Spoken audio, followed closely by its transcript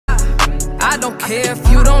I don't care if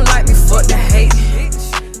you don't like me, fuck the hate.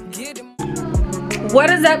 What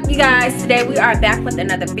is up, you guys? Today we are back with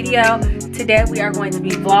another video. Today we are going to be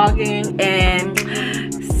vlogging, and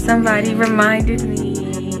somebody reminded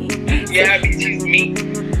me. Yeah, it's me.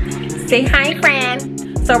 Say hi,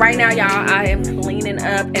 friend. So right now, y'all, I am cleaning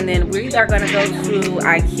up, and then we are gonna go to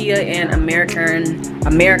IKEA and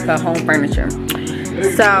America Home Furniture.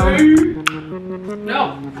 So,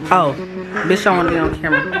 No. oh, bitch don't want to be on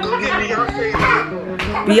camera.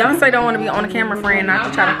 Beyonce don't want to be on the camera, friend. Not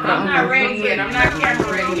to try to put it on. I'm not ready yet. I'm not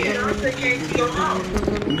camera ready yet.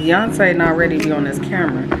 Beyonce not ready to be on this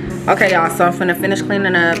camera. Okay, y'all. So I'm finna finish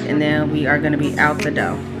cleaning up, and then we are gonna be out the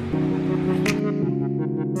door.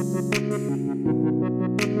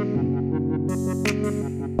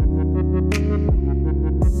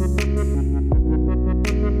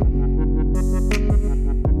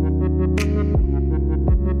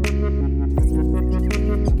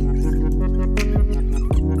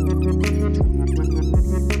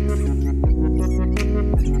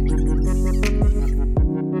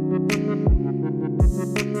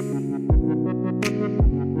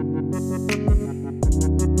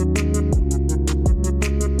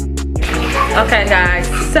 Okay, guys,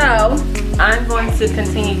 so I'm going to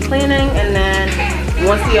continue cleaning, and then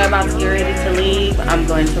once we are about to get ready to leave, I'm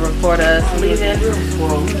going to record us leaving.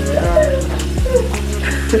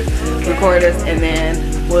 Record us, and then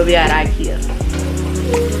we'll be at IKEA.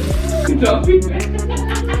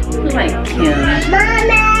 Like Kim.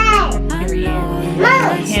 Mommy!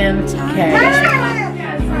 Kim K.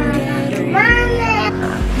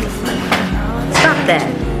 Stop that.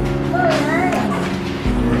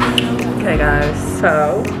 Okay, guys,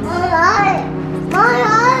 so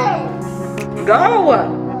go.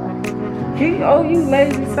 Oh, you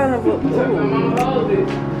lazy son of a.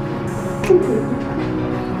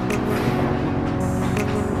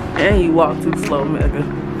 And you walk too slow, Mega.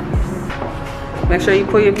 Make sure you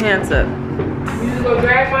pull your pants up. You just gonna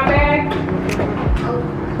grab my bag?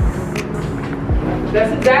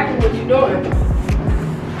 That's exactly what you're doing.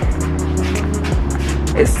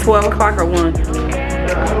 It's 12 o'clock or 1.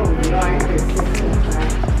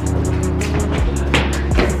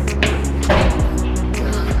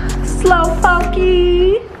 Slow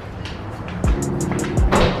pokey.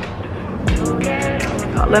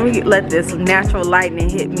 Oh, let this natural lightning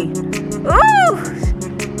hit me. Ooh,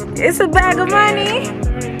 it's a bag of money.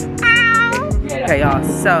 Ow. Okay, y'all.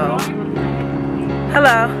 So,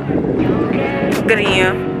 hello. Good to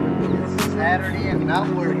you. Saturday and not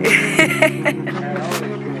working.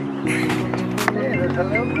 There's a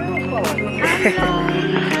little girl.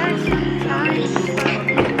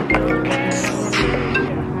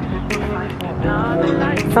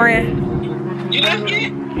 Friend, You left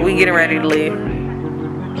it? we getting ready to leave.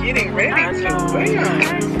 Getting ready to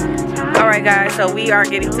where? Alright, guys, so we are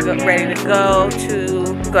getting ready to go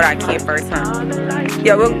to IKEA first, huh?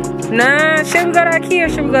 Yeah, should we go to IKEA or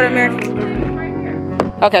should we go to American?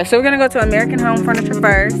 Okay, so we're gonna go to American Home Furniture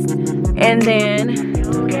first, and then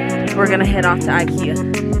we're gonna head off to IKEA.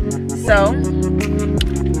 So,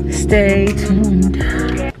 stay tuned.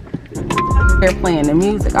 They're playing the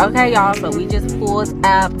music. Okay, y'all, so we just pulled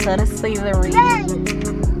up to the scenery.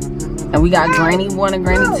 And we got Granny 1 and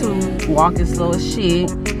Granny 2 walking slow as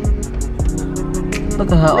shit.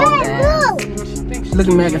 Look at her old ass. Look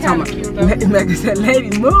at Megan talking about. Megan said,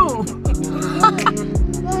 lady, move.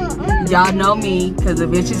 Y'all know me, because the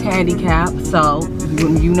bitch is handicapped, so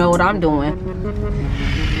you know what I'm doing.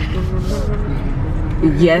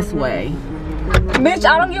 Yes way. Bitch,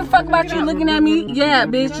 I don't give a fuck about you looking at me. Yeah,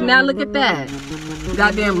 bitch, now look at that.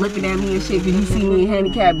 Goddamn looking at me and shit because you see me in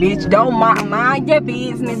handicap, bitch. Don't mind your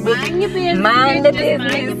business, bitch. Mind your business. Mind the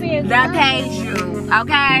business that pays you,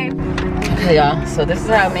 okay? Okay, y'all, so this is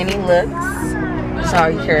how Minnie looks. That's how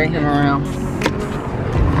you carry him around.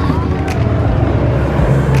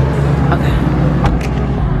 Okay.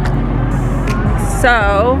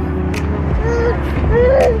 So,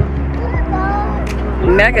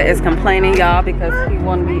 Mega is complaining, y'all, because he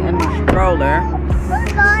want to be in the stroller.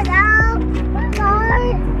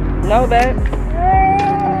 No, babe.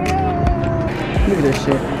 Look at this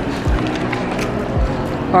shit.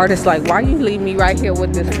 Artist like, why you leave me right here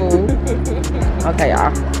with this fool? Okay,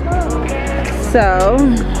 y'all. So,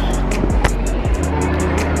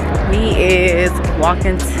 he is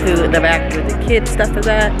walking to the back where the kid stuff is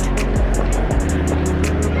at.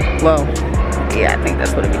 Well, yeah, I think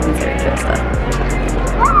that's what it means, kid stuff.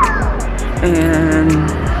 And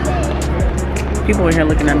people in here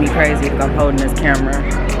looking at me crazy because I'm holding this camera.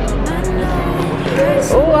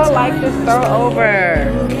 Oh, I like this throw over.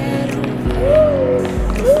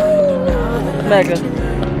 Mega.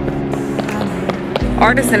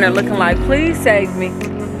 Artists in there looking like, please save me.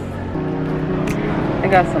 They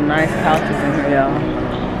got some nice couches in here,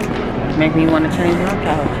 y'all. Make me want to change my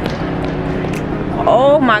couch.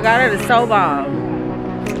 Oh my God, that is so bomb.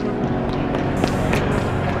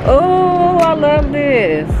 Oh, I love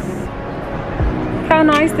this. How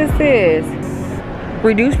nice this is.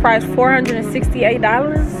 Reduced price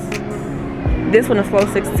 $468. This one is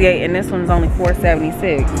 $468 and this one's only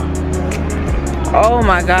 $476. Oh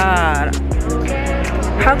my God.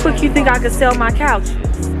 How quick you think I could sell my couches?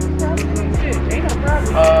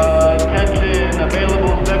 Attention,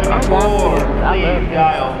 available 74. Please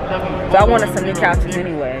dial 74. So I wanted some new couches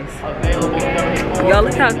anyways. Available 74. Y'all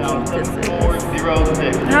look how cute this is.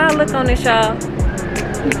 406. How I look on this, y'all?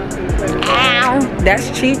 Ow.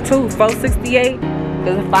 That's cheap too. $468.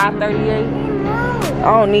 This is $538. I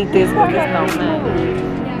don't need this because it's no man.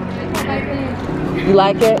 You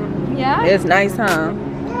like it? Yeah. It's nice, huh?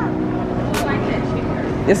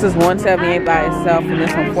 This is $178 by itself, and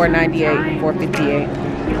this one $498, $458.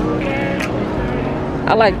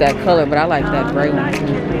 I like that color, but I like that gray one too.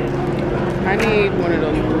 I need one of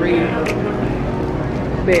those green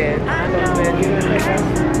beds.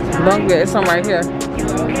 Bunk bed, it's some right here.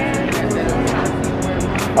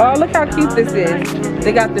 Oh, look how cute this is.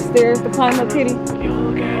 They got the stairs to climb up, kitty.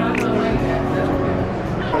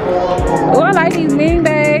 Oh, I like these bean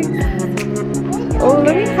bags. Oh,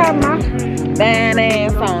 let me have my bad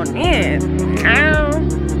ass on in. Ow.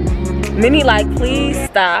 Minnie like, please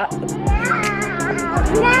stop.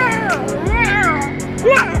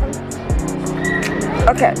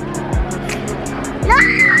 Okay.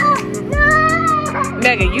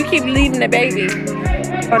 Megan, you keep leaving the baby.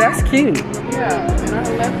 Oh, that's cute. Yeah, and I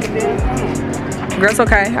left the damn phone. Girl, it's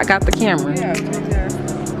okay. I got the camera. Yeah,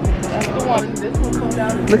 that's the one. This one comes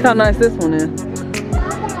down. Look how nice this one is.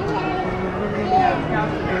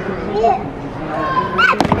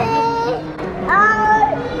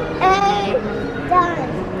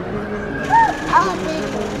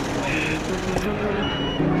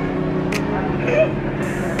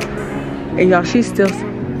 And y'all, she's still,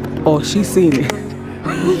 oh, she's seen it.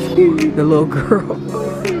 The little girl.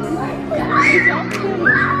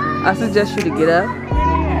 I suggest you to get up.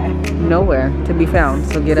 Nowhere to be found,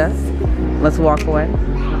 so get up. Let's walk away.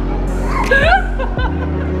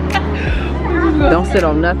 Don't sit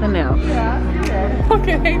on nothing else. I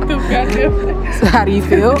fucking hate them goddamn. So how do you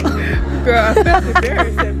feel? Girl, I felt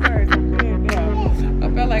embarrassed at first. I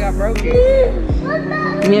felt like I broke it.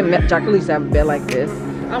 Me and Jacqueline used to have a bed like this.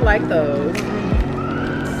 I like those.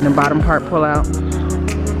 And the bottom part pull out.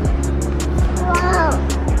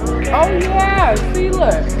 Oh yeah, see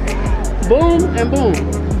look. Boom and boom.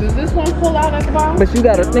 Does this one pull out at the bottom? But you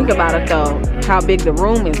gotta think about it though, how big the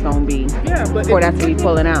room is gonna be Yeah, but for that to be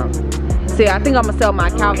pulling out. See, I think I'm gonna sell my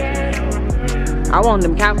couches. I want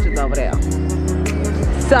them couches over there.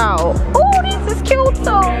 So, oh, this is cute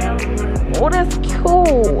too. Oh, that's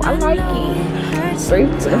cool. I like it. It's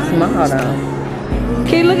small though.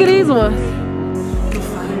 Okay, look at these ones.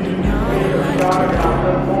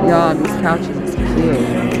 Y'all, these couches is cute.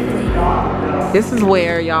 This is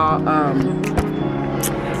where y'all,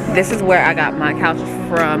 this is where I got my couches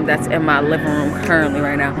from. That's in my living room currently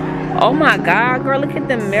right now. Oh my God, girl, look at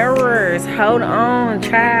the mirrors. Hold on,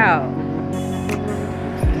 child.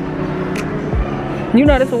 You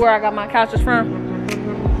know this is where I got my couches from?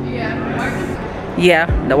 yeah, the white ones. Yeah,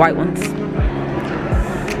 the white ones.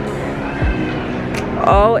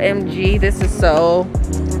 OMG, this is so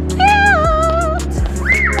cute.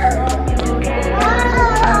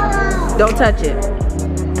 Don't touch it.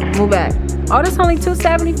 Move back. Oh, that's only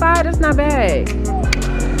 $275. That's not bad.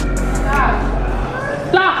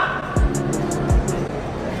 Stop.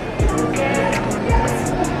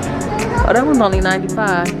 Oh, that one's only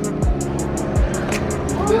 $95.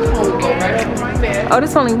 This one will go right over my bed. Oh,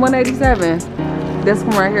 this only $187. This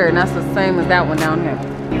one right here, and that's the same as that one down here.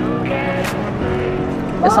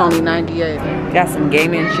 It's only $98. Got some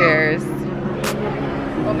gaming chairs.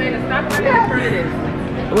 Oh man, stop right in front of this.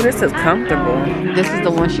 Oh, this is comfortable. This is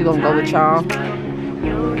the one she gonna go with y'all. But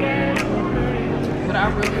I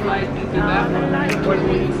really like either that one or the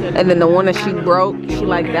one you said. And then the one that she broke, she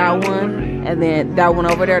liked that one. And then that one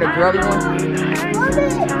over there, the girly one.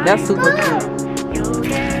 That's super cute.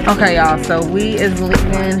 Okay, y'all, so we is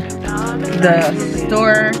leaving the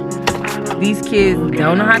store. These kids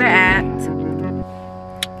don't know how to act.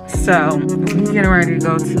 So, we're getting ready to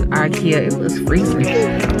go to IKEA. It was freezing.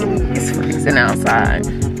 It's freezing outside.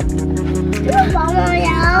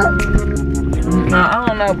 I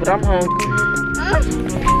don't know, but I'm hungry.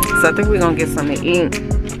 So I think we're gonna get something to eat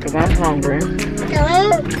because I'm hungry.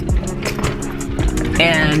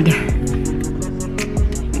 And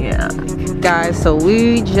Guys, so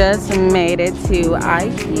we just made it to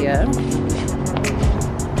IKEA.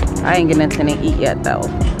 I ain't getting nothing to eat yet though,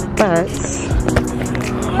 but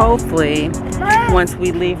hopefully once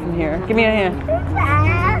we leave from here, give me a hand.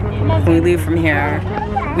 When we leave from here,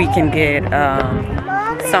 we can get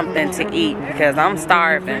something to eat because I'm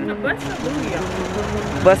starving.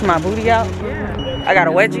 Bust my booty out? I got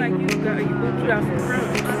a wedgie?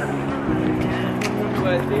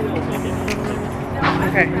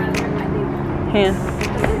 Okay. Hand.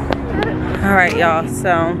 All right, y'all.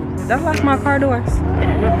 So that's like my car doors. The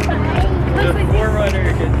Forerunner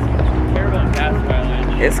is terrible in fast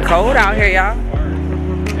violence. It's cold out here, y'all.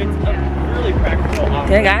 It's a really practical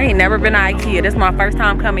option. Dang, I ain't never been to IKEA. This is my first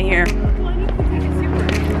time coming here.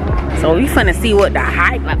 So we finna see what the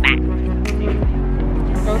hype about.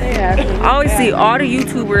 I always see all the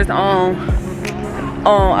YouTubers on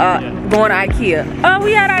going to IKEA. Oh,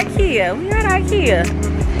 we at IKEA. We at IKEA.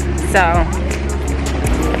 So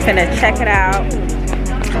finna check it out.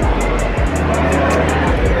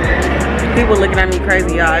 People looking at me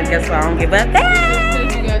crazy, y'all. I guess I don't give up.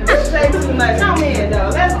 Say too much. Come in though.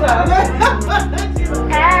 Let's go.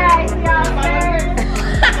 Hey, y'all.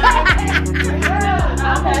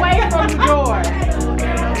 I'm away from the door.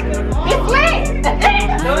 It's lit.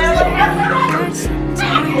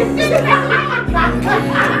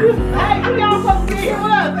 Hey, we all supposed to be here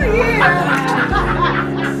with us.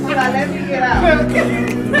 Yeah. Let me get out.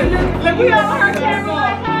 Look, we all heard camera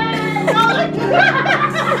like,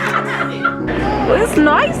 Well, it's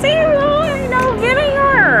nice here, you know,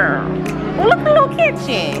 vinegar. Well, look at the little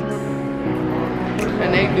kitchen. And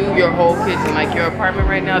they do your whole kitchen, like your apartment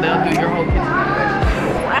right now, they'll do your whole kitchen.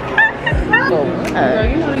 Girl,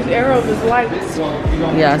 you know these arrows is lights.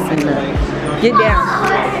 Yeah, I seen that. Get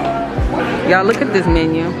down. Y'all, look at this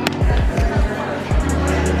menu.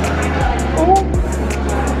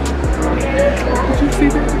 Did you see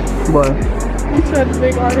that? What? You tried to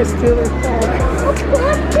make artists steal their phone.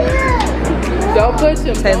 Don't push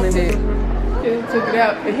him. Taylor did. He took it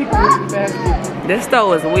out and he put it in the basket. This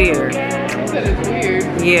store is weird. He said it's weird.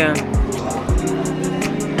 Yeah.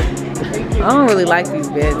 I don't really like these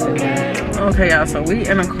beds in here. Okay, y'all, so we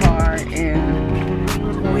in a car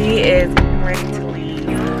and we is ready to leave.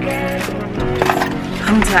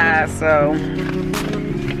 I'm tired, so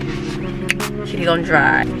she gonna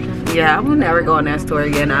drive. Yeah, I will never go in that store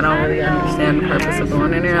again. I don't really understand the purpose of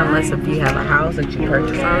going in there unless if you have a house that you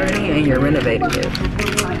purchased already and you're renovating it.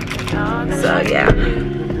 So yeah.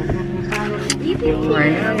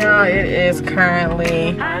 Right now, y'all, it is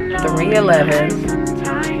currently 3:11.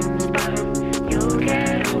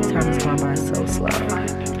 Time is going by so slow.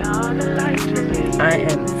 I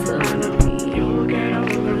am sleepy.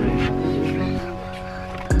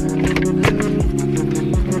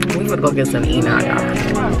 We gotta go get some eat now, y'all.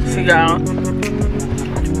 See y'all.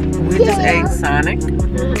 We just ate Sonic.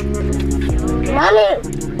 Mommy,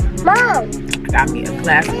 Mom. Got me a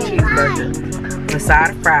classic cheeseburger with a side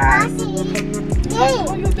of fries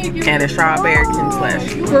and a strawberry slash.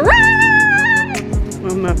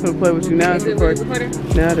 I'm not gonna play with you now. It's recording.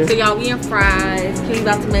 Now So y'all, we in fries. Kenny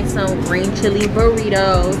about to make some green chili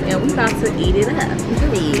burritos and we about to eat it up.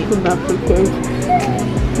 I'm not gonna play with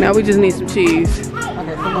you. Now we just need some cheese.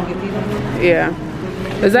 Okay, so we'll get these ones. Yeah.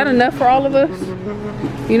 Is that enough for all of us?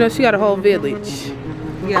 You know, she got a whole village.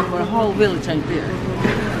 Yeah, for the whole village ain't there.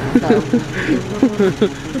 So,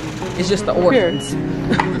 it's just the orphans.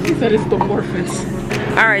 He said it's the orphans.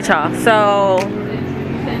 All right, y'all. So,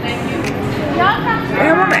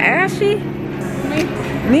 damn, I'm ashy.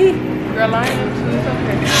 Me? Girl, I am too.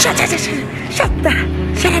 It's okay. Shut up.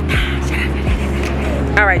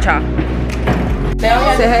 All right, y'all.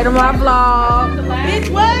 Say hey to my vlog. Bitch,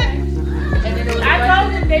 what? I told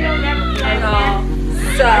them they don't never play.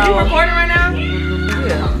 So, Are you recording right now?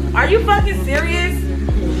 yeah. Are you fucking serious?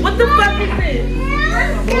 What the fuck is this?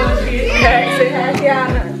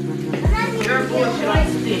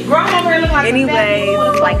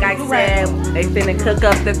 Anyways, like I said, they finna cook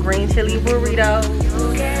up the green chili burrito.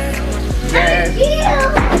 Yes.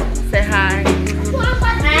 Say hi.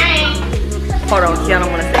 Hold on, Kiana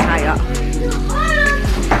wanna say hi, y'all.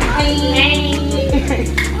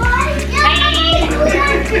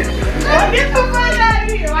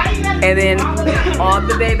 And then all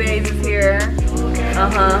the babies is here.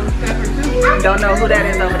 Don't know who that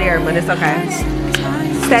is over there, but it's okay.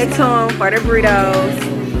 Stay tuned for the burritos.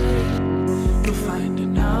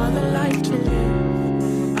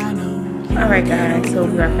 Alright guys, so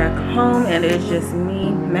we are back home and it's just me,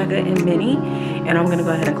 Mega, and Minnie. And I'm gonna go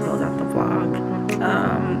ahead and close out the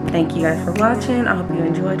vlog. Thank you guys for watching. I hope you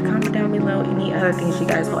enjoyed. Comment down below any other things you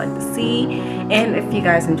guys would like to see. And if you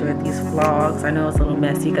guys enjoyed these vlogs, I know it's a little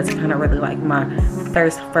messy because it's kind of really like my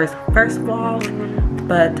first vlog.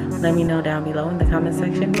 But let me know down below in the comment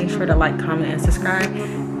section. Make sure to like, comment, and subscribe.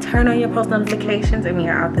 Turn on your post notifications, and we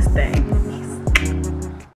are out this thing.